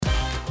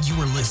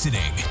You are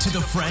listening to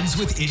the Friends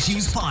with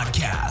Issues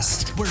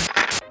podcast.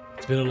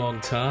 It's been a long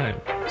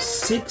time.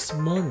 6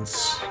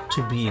 months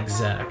to be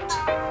exact.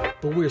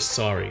 But we're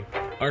sorry.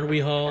 Aren't we,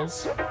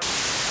 Halls?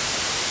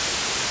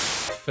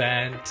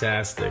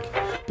 Fantastic.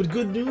 But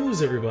good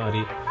news,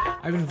 everybody.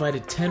 I've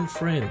invited 10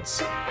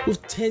 friends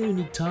with 10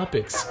 unique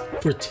topics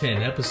for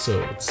 10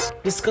 episodes,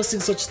 discussing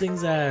such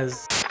things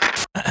as...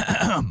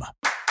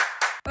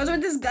 I was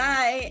with this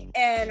guy,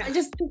 and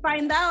just to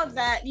find out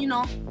that, he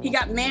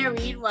got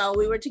married while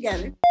we were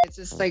together. It's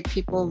just like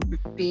people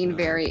being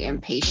very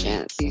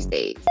impatient these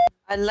days.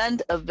 I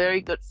lent a very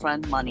good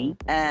friend money,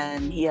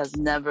 and he has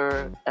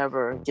never,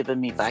 ever given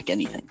me back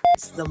anything.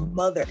 It's the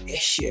mother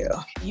issue.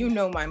 You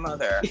know my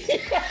mother.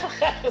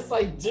 Yes,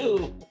 I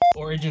do.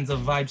 Origins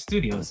of Vibe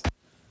Studios.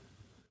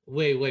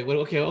 Wait,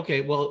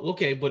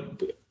 okay,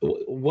 but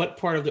what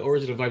part of the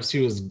origin of Vibe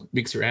Studios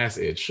makes your ass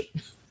itch?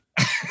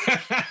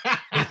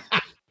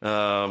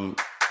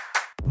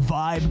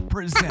 Vibe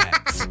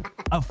presents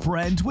A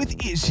Friend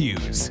with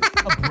Issues,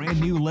 a brand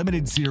new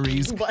limited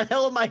series. What the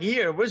hell am I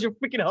here? Where's your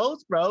freaking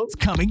host, bro? It's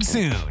coming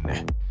soon.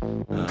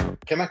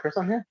 Can I curse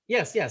on here?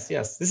 Yes.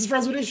 This is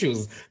Friends with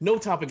Issues. No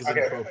topic is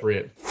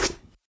inappropriate.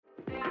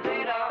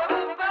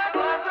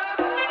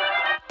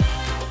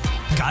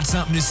 Got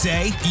something to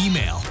say?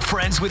 Email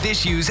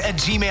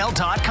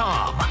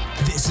friendswithissues@gmail.com.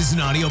 This is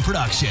an audio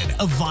production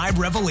of Vibe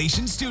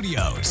Revelation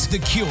Studios, the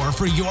cure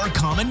for your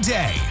common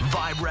day.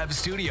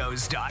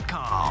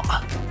 VibeRevStudios.com.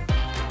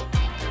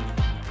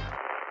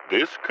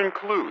 This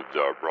concludes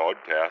our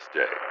broadcast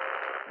day.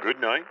 Good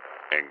night,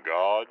 and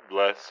God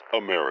bless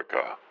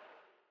America.